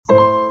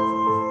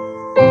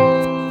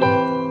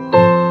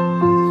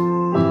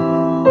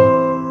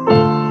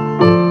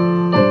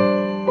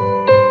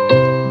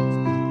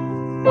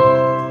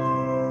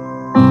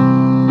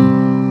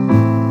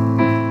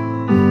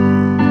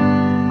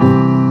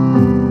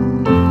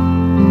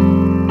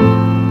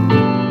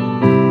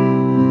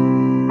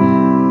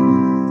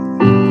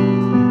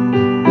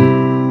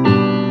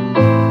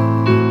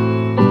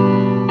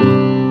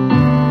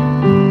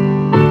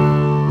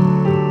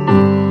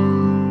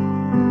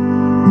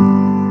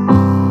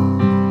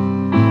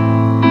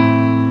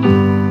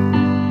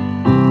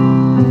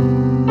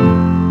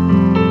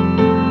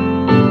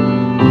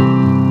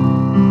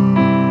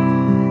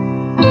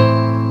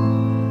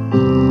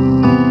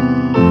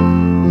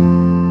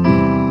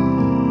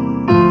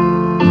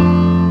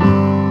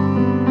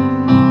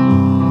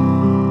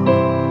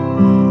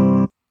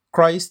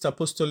Christ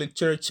Apostolic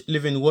Church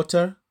Living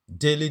Water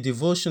Daily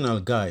Devotional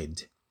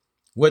Guide,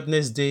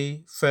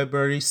 Wednesday,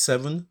 February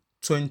 7,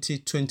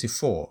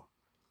 2024.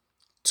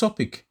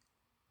 Topic: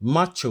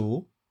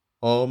 Macho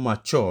or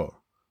Mature,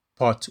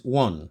 Part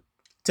 1.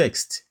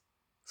 Text: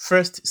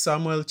 1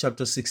 Samuel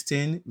chapter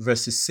 16,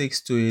 verses 6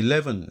 to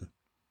 11.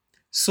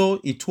 So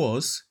it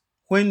was,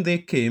 when they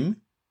came,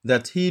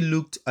 that he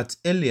looked at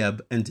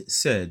Eliab and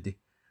said,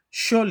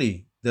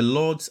 "Surely the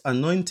Lord's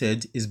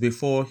anointed is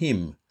before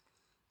him."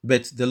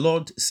 But the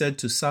Lord said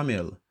to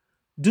Samuel,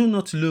 "Do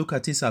not look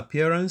at his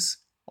appearance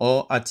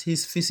or at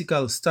his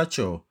physical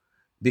stature,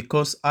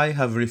 because I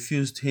have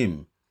refused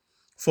him.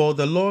 For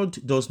the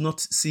Lord does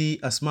not see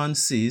as man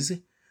sees,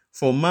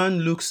 for man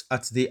looks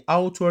at the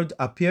outward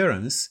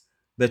appearance,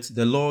 but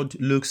the Lord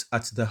looks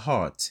at the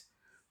heart."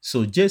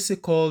 So Jesse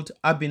called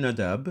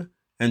Abinadab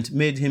and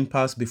made him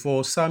pass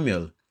before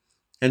Samuel.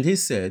 And he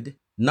said,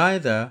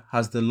 "Neither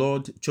has the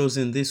Lord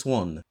chosen this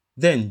one."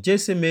 Then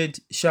Jesse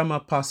made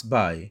Shammah pass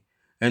by,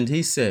 and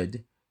he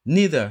said,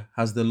 "Neither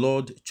has the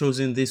Lord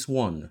chosen this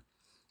one."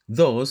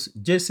 Thus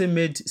Jesse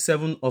made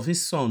 7 of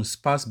his sons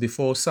pass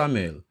before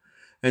Samuel.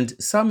 And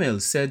Samuel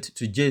said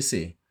to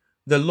Jesse,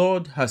 "The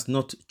Lord has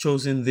not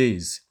chosen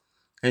these."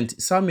 And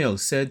Samuel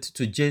said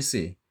to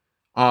Jesse,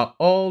 "Are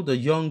all the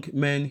young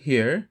men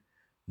here?"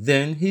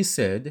 Then he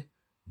said,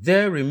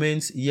 "There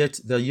remains yet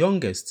the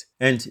youngest,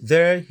 and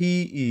there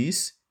he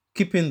is,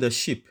 keeping the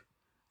sheep."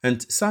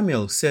 And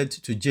Samuel said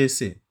to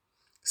Jesse,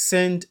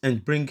 "Send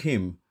and bring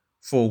him,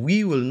 for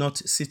we will not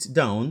sit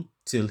down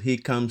till he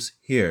comes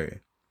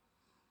here."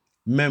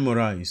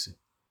 Memorize.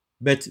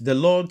 But the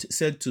Lord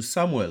said to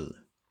Samuel,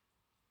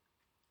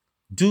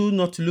 "Do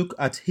not look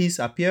at his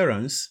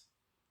appearance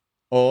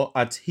or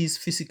at his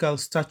physical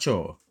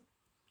stature,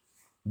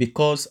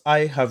 because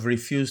I have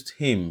refused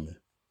him.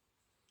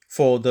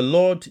 For the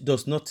Lord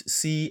does not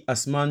see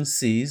as man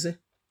sees,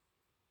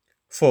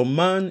 for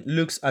man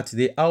looks at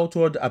the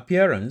outward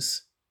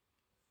appearance,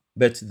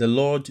 but the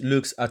Lord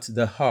looks at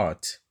the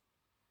heart."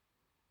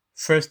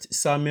 1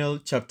 Samuel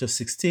chapter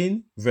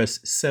 16, verse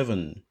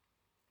 7.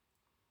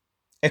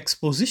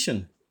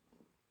 Exposition.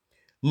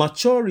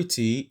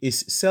 Maturity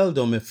is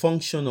seldom a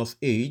function of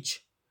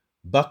age,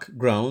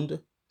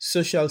 background,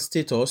 social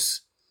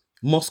status,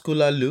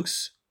 muscular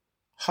looks,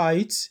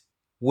 height,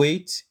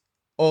 weight,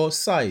 or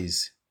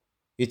size.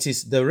 It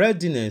is the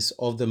readiness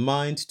of the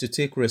mind to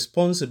take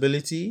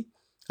responsibility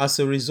as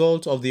a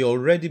result of the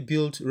already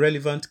built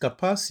relevant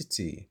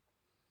capacity.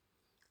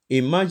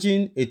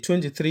 Imagine a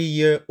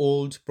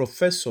 23-year-old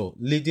professor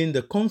leading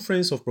the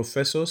Conference of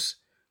Professors,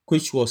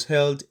 which was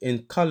held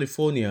in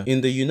California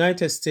in the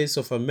United States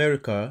of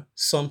America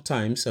some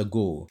times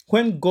ago.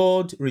 When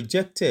God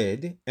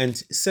rejected and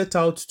set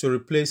out to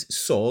replace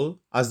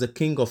Saul as the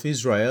king of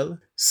Israel,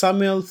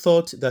 Samuel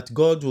thought that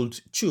God would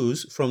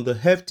choose from the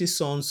hefty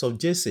sons of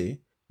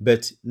Jesse,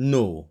 but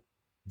no,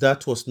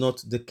 that was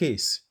not the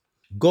case.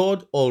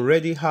 God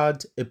already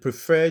had a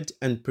preferred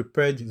and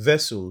prepared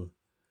vessel.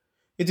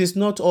 It is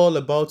not all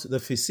about the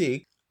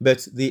physique,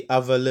 but the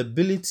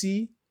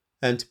availability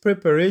and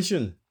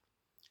preparation.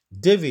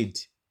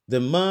 David, the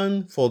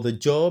man for the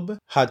job,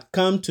 had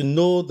come to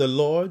know the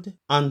Lord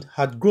and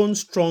had grown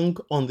strong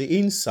on the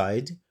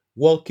inside,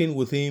 walking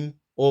with him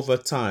over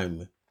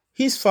time.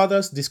 His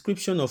father's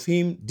description of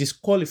him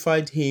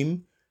disqualified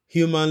him,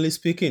 humanly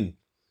speaking.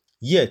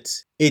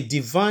 Yet, a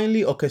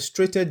divinely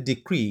orchestrated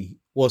decree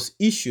was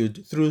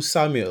issued through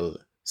Samuel,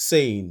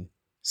 saying,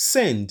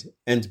 "Send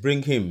and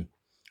bring him,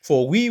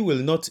 for we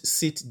will not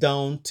sit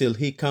down till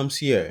he comes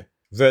here."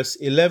 Verse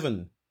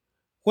 11.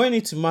 When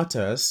it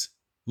matters,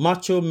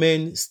 macho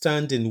men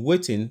stand in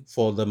waiting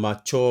for the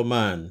mature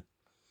man.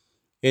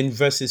 In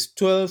verses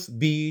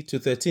 12b to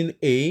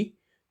 13a,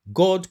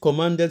 God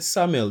commanded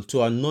Samuel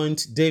to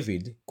anoint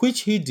David,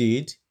 which he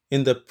did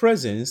in the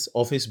presence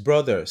of his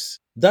brothers.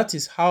 That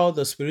is how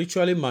the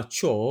spiritually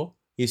mature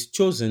is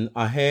chosen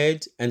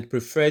ahead and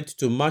preferred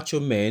to macho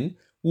men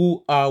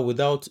who are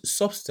without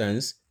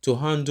substance to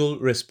handle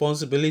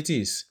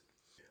responsibilities.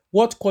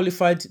 What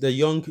qualified the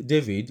young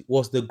David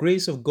was the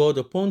grace of God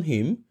upon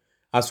him,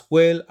 as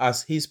well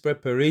as his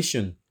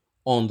preparation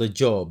on the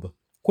job.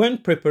 When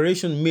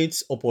preparation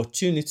meets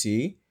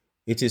opportunity,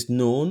 it is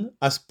known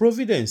as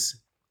providence.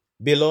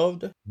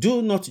 Beloved,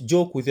 do not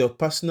joke with your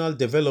personal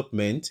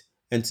development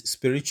and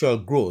spiritual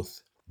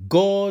growth.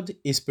 God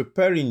is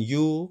preparing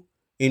you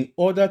in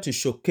order to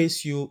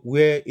showcase you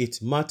where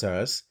it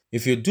matters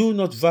if you do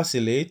not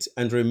vacillate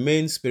and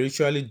remain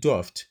spiritually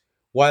dwarfed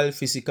while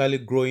physically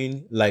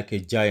growing like a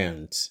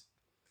giant.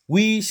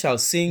 We shall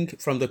sing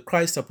from the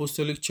Christ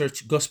Apostolic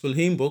Church Gospel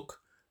Hymn Book,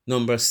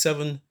 number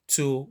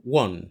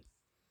 721.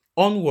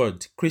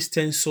 Onward,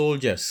 Christian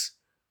soldiers,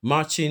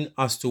 marching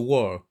as to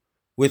war,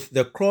 with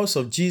the cross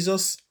of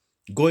Jesus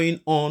going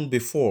on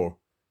before.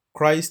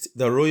 Christ,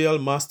 the royal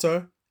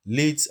master,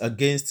 leads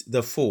against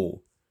the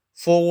foe.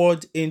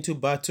 Forward into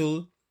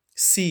battle,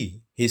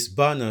 see his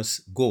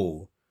banners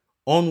go.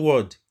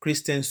 Onward,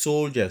 Christian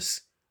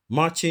soldiers,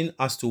 marching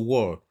as to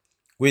war,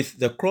 with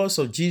the cross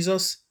of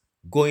Jesus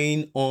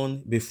going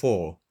on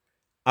before.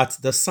 At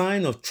the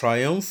sign of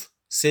triumph,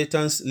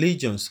 Satan's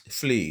legions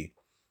flee.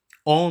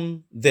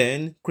 On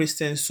then,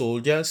 Christian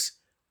soldiers,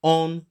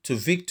 on to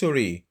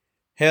victory.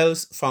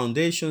 Hell's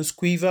foundations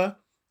quiver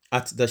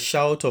at the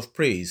shout of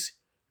praise.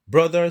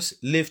 Brothers,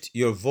 lift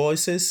your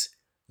voices,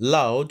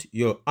 loud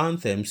your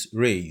anthems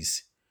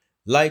raise.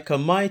 Like a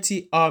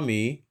mighty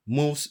army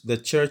moves the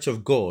church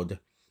of God.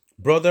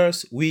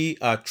 Brothers, we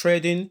are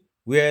treading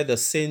where the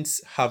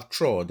saints have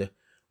trod.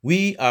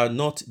 We are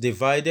not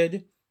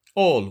divided,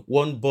 all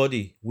one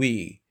body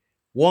we,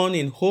 one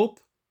in hope,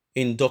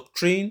 in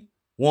doctrine,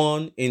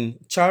 one in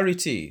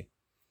charity.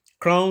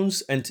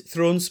 Crowns and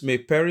thrones may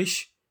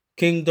perish,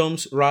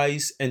 kingdoms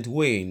rise and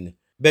wane,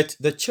 but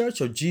the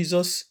church of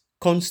Jesus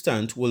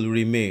constant will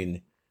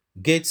remain.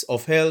 Gates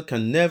of hell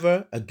can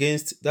never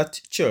against that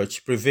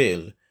church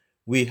prevail.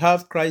 We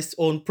have Christ's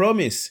own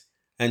promise,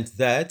 and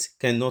that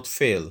cannot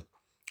fail.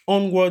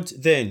 Onward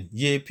then,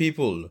 ye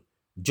people,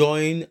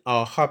 join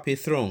our happy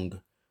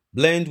throng.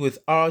 Blend with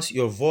us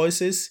your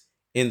voices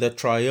in the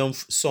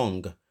triumph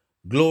song.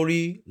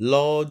 Glory,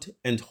 Lord,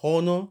 and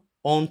honor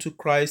unto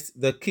Christ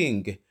the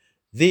King.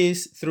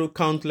 This through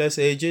countless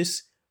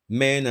ages,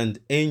 men and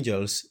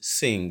angels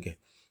sing.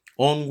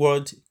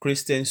 Onward,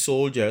 Christian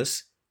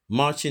soldiers,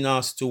 marching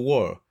us to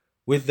war,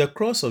 with the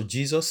cross of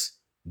Jesus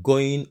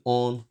going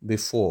on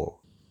before.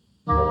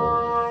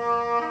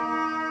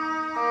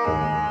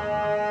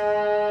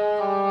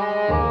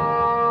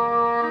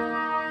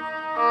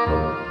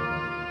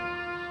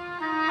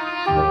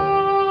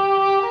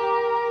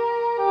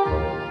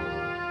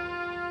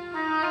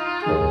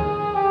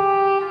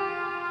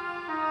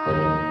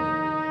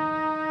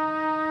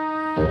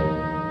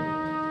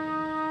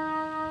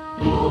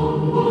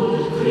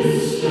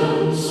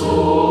 Christian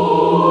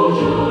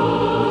soldiers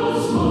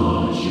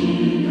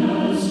marching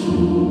as to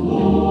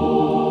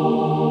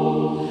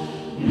war,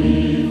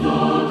 with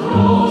the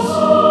cross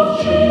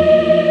of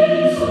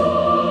Jesus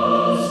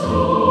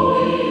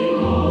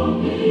going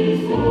on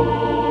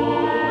before.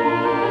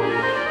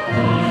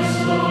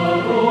 Christ the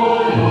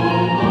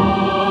royal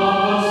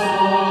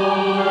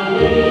Master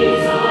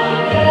leads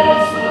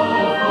against the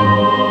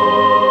foe,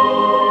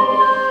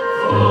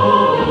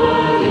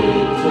 forward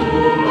into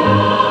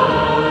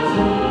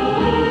battle.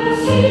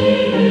 See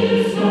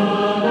his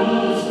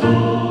banners go.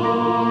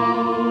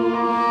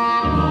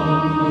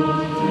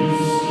 Onward,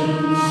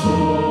 Christian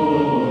soldiers,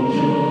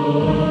 marching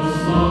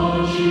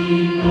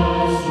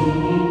as to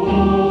war,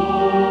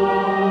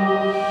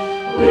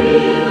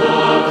 with the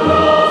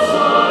cross of Jesus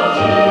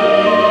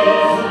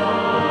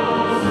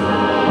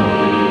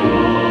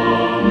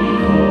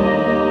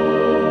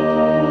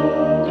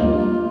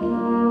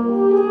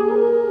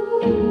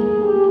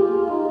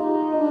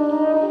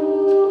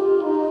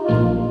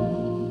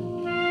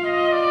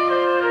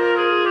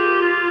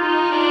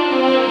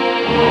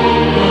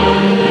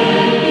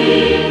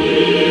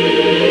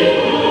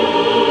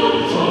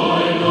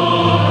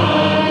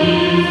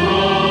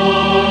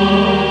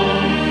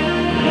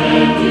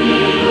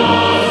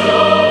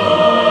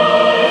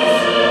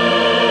going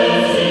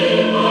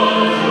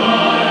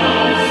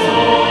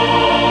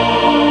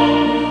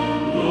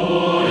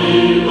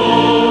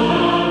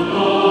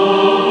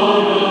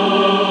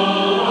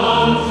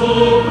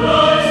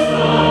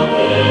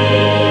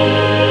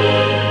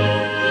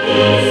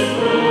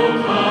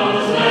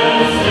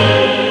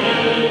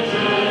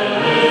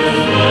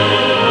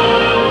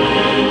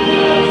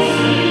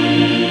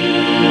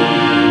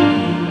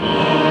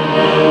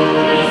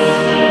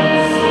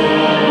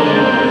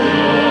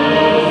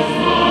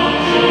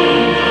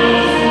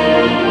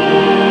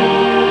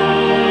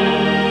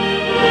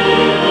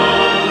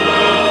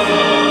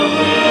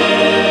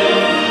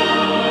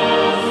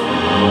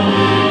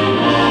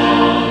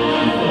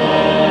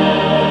on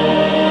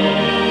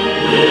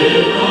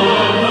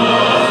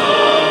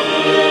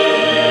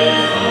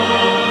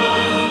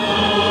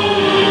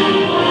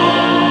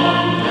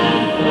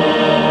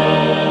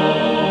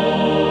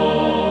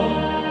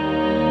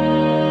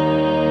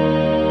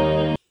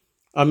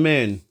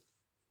Amen.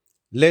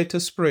 Let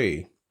us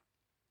pray.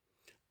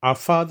 Our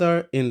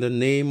Father, in the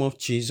name of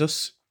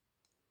Jesus,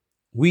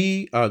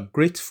 we are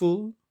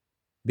grateful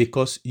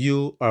because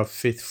you are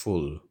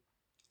faithful.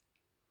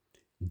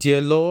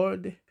 Dear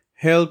Lord,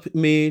 help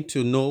me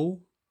to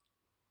know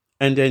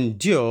and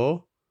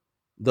endure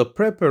the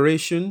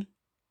preparation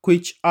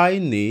which I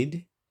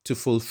need to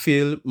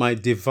fulfill my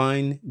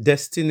divine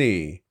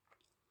destiny.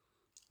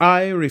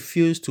 I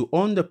refuse to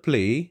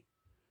underplay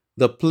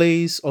the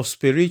place of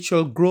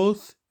spiritual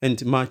growth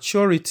and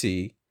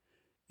maturity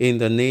in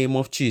the name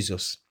of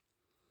Jesus.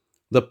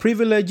 The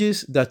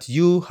privileges that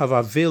you have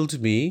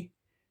availed me,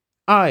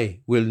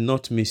 I will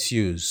not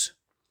misuse.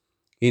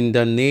 In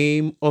the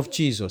name of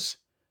Jesus,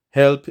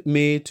 help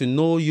me to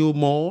know you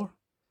more,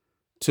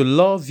 to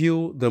love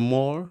you the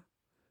more,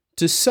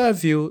 to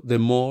serve you the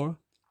more,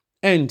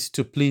 and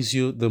to please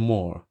you the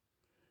more.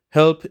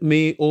 Help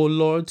me, O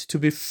Lord, to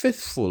be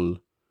faithful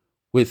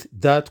with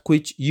that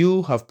which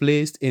you have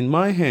placed in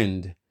my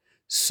hand,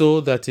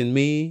 so that in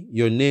me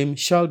your name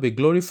shall be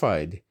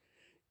glorified.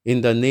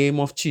 In the name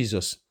of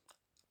Jesus,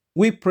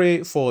 We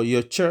pray for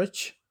your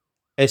church,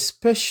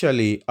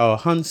 especially our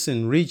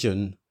Hansen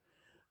region,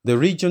 the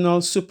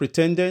regional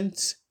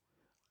superintendents,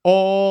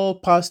 all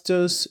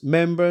pastors,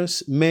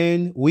 members,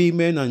 men,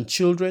 women, and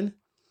children.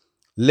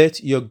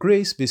 Let your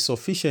grace be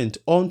sufficient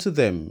unto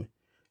them.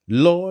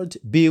 Lord,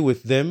 be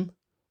with them.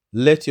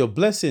 Let your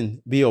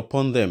blessing be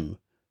upon them.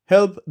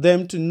 Help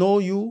them to know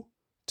you,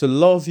 to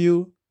love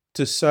you,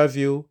 to serve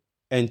you,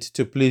 and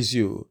to please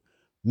you.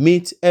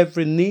 Meet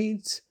every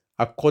need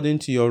according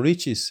to your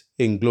riches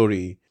in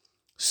glory,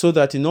 so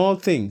that in all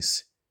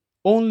things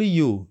only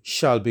you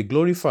shall be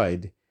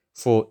glorified.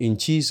 For in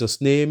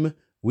Jesus' name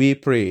we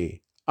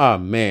pray.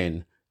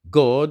 Amen.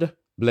 God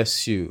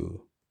bless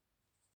you.